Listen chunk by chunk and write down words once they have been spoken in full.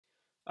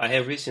I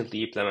have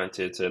recently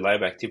implemented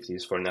live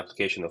activities for an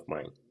application of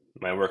mine,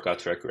 my workout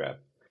tracker app.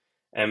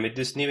 And with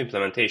this new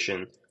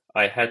implementation,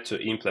 I had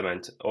to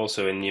implement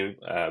also a new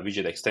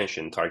widget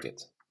extension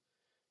target.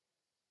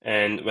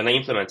 And when I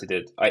implemented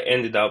it, I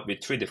ended up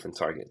with 3 different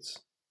targets.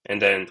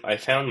 And then I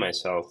found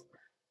myself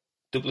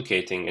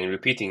duplicating and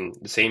repeating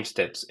the same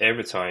steps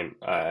every time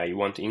I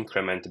want to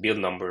increment the build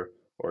number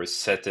or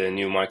set a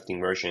new marketing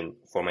version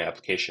for my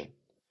application.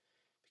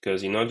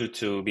 Because in order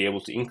to be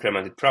able to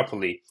increment it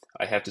properly,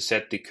 I have to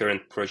set the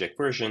current project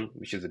version,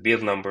 which is the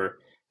build number,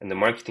 and the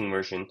marketing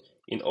version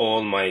in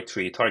all my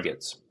 3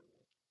 targets.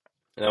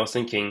 And I was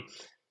thinking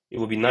it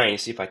would be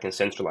nice if I can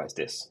centralize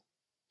this.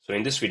 So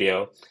in this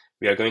video,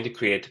 we are going to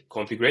create a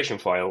configuration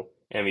file,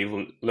 and we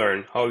will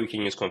learn how we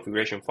can use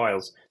configuration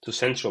files to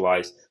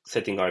centralize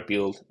setting our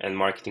build and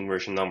marketing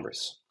version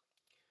numbers.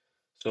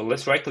 So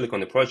let's right click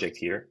on the project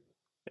here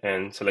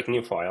and select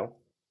new file.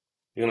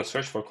 We're going to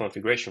search for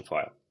configuration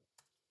file.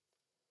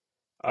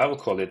 I will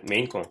call it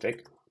main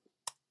config.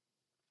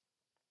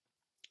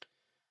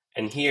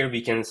 And here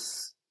we can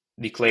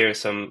declare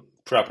some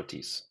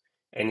properties.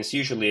 And it's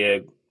usually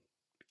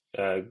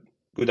a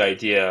good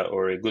idea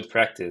or a good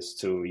practice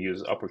to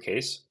use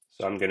uppercase.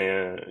 So I'm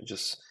gonna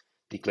just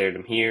declare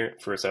them here.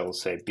 First, I will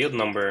say build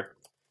number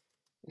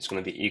is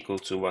going to be equal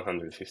to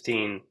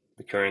 115,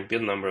 the current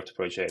build number of the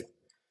project,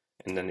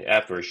 and then the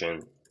app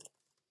version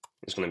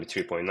is going to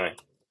be 3.9.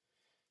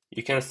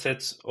 You can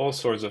set all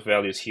sorts of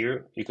values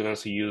here. You can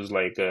also use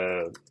like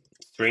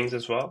strings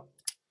as well.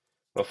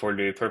 But for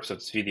the purpose of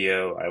this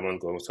video, I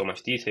won't go so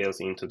much details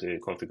into the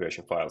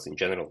configuration files in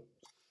general.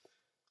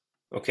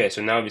 Okay,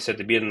 so now we set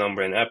the build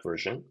number and app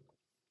version.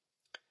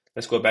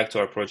 Let's go back to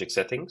our project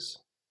settings.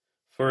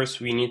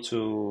 First, we need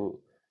to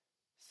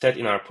set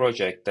in our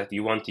project that we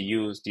want to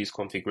use these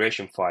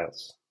configuration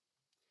files.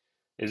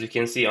 As you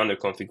can see under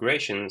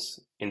configurations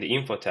in the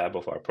info tab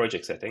of our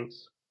project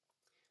settings,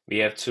 we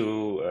have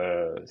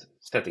 2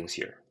 settings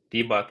here,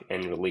 debug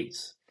and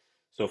release.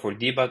 So for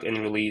debug and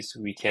release,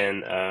 we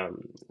can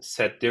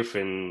set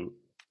different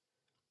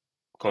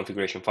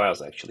configuration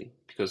files actually,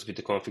 because with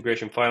the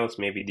configuration files,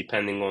 maybe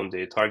depending on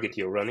the target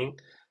you're running,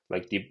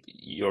 like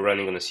you're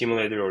running on a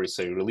simulator or it's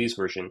a release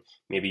version,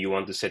 maybe you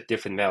want to set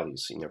different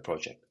values in your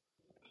project.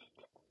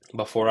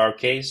 But for our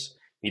case,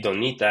 we don't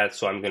need that,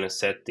 so I'm going to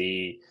set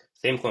the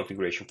same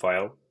configuration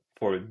file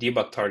for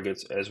debug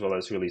targets as well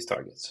as release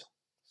targets.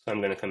 So I'm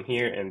going to come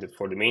here, and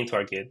for the main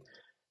target,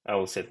 I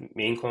will set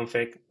main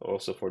config,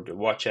 also for the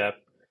watch app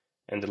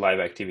and the live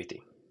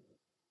activity.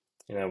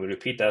 And I will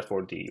repeat that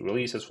for the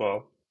release as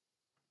well.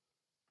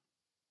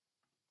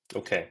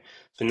 Okay,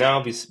 so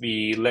now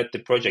we let the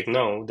project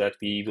know that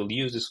we will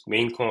use this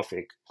main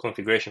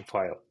configuration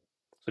file.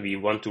 So we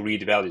want to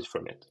read values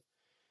from it.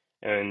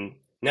 And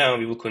now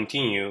we will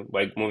continue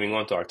by moving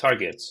on to our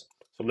targets.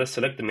 So let's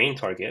select the main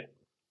target.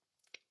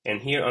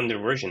 And here under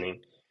versioning,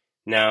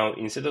 now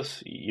instead of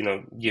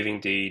giving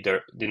the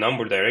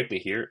number directly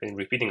here and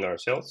repeating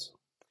ourselves,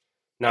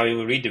 now we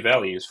will read the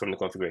values from the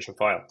configuration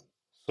file.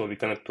 So we're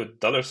going to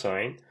put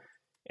 $,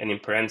 and in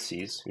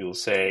parentheses we will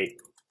say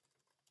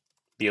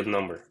build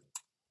number.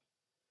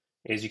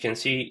 As you can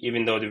see,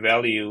 even though the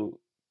value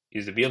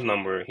is the build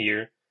number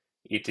here,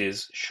 it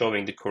is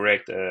showing the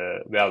correct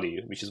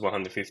value, which is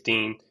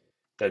 115,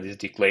 that is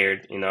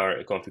declared in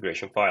our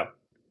configuration file.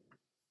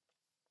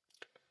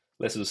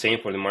 Let's do the same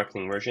for the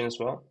marketing version as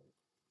well.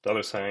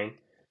 $,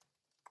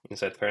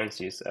 inside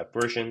parentheses, app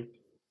version.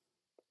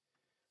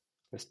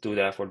 Let's do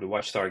that for the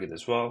watch target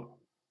as well.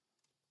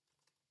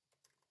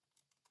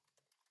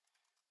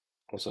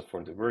 Also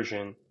for the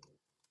version.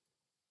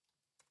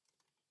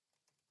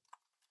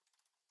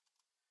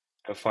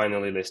 And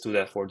finally, let's do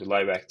that for the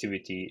live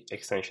activity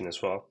extension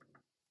as well.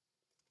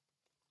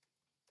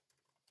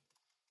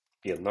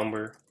 Build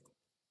number.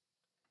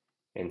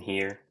 And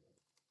here,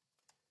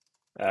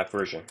 app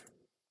version.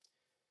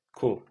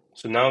 Cool.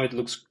 So now it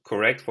looks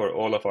correct for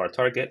all of our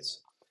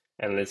targets.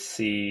 And let's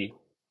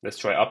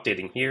try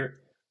updating here.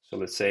 So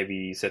let's say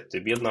we set the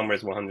build number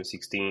as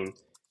 116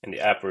 and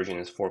the app version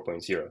is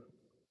 4.0.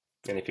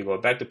 And if you go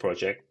back to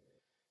project,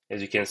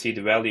 as you can see,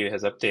 the value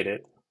has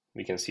updated.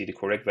 We can see the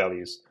correct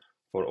values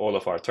for all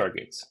of our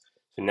targets.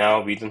 So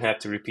now we don't have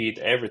to repeat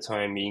every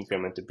time we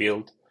increment the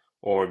build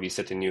or we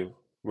set a new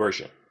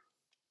version.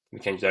 We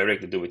can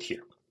directly do it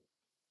here.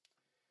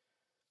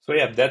 So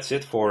yeah, that's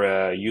it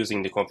for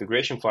using the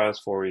configuration files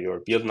for your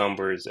build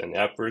numbers and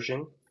app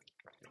version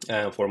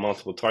for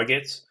multiple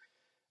targets.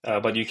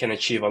 But you can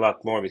achieve a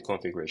lot more with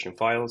configuration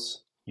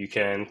files. You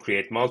can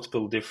create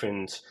multiple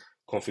different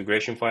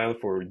configuration files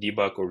for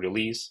debug or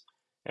release,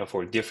 and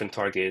for different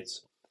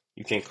targets.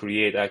 You can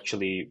create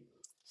actually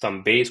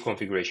some base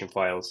configuration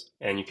files,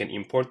 and you can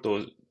import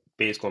those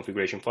base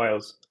configuration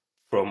files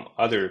from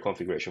other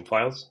configuration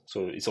files.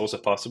 So it's also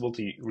possible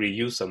to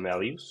reuse some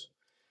values,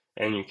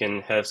 and you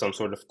can have some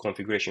sort of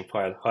configuration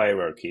file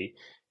hierarchy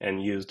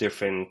and use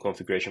different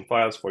configuration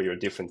files for your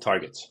different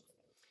targets.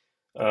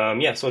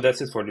 Yeah, so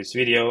that's it for this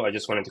video. I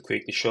just wanted to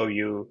quickly show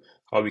you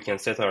how we can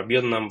set our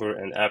build number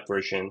and app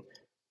version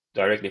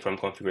directly from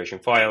configuration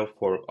file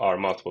for our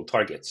multiple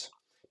targets.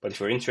 But if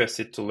you're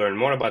interested to learn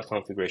more about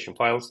configuration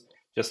files,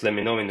 just let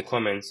me know in the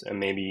comments and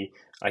maybe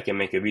I can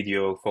make a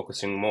video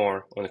focusing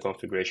more on the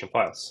configuration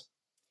files.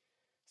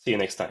 See you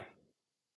next time.